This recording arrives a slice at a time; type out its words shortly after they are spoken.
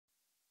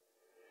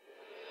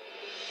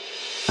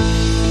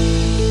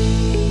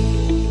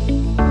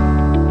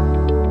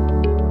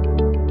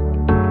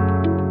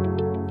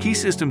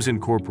T-Systems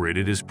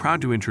Incorporated is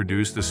proud to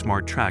introduce the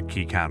Smart Track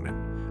Key Cabinet,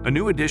 a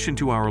new addition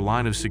to our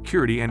line of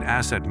security and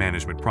asset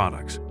management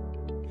products.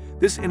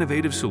 This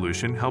innovative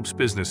solution helps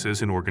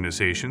businesses and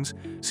organizations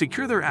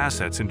secure their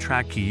assets and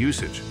track key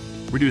usage,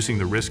 reducing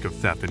the risk of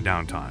theft and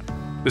downtime.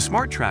 The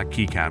Smart Track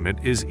Key Cabinet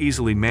is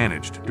easily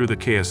managed through the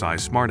KSI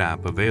Smart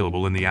app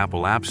available in the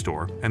Apple App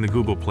Store and the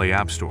Google Play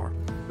App Store.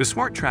 The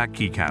Smart Track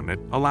Key Cabinet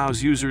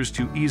allows users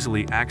to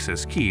easily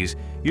access keys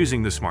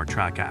using the Smart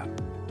Track app.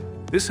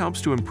 This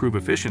helps to improve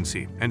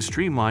efficiency and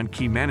streamline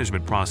key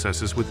management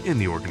processes within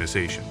the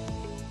organization.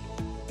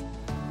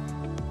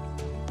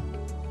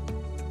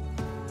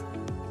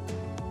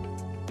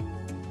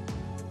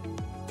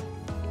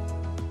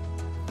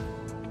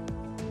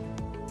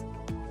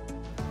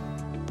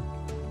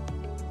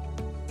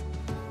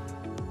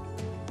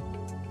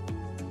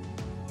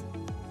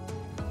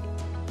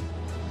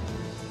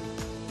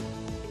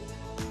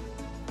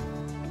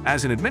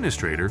 As an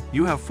administrator,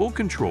 you have full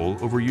control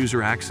over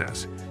user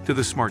access to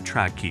the Smart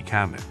Track Key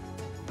Cabinet.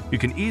 You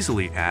can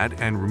easily add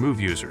and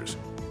remove users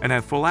and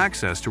have full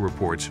access to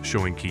reports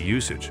showing key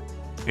usage,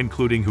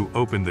 including who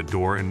opened the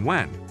door and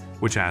when,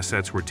 which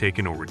assets were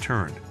taken or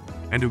returned,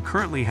 and who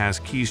currently has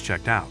keys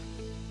checked out.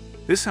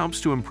 This helps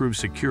to improve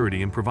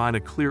security and provide a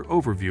clear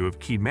overview of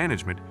key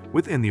management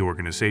within the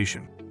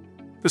organization.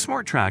 The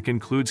Smart Track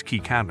includes Key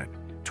Cabinet,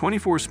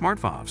 24 smart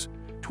fobs,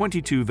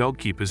 22 Veld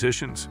key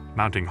positions,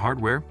 mounting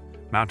hardware,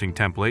 mounting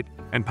template,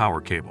 and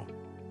power cable.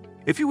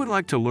 If you would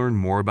like to learn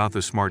more about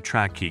the Smart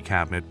Track Key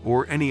Cabinet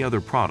or any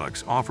other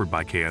products offered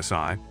by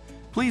KSI,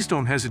 please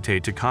don't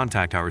hesitate to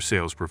contact our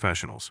sales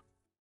professionals.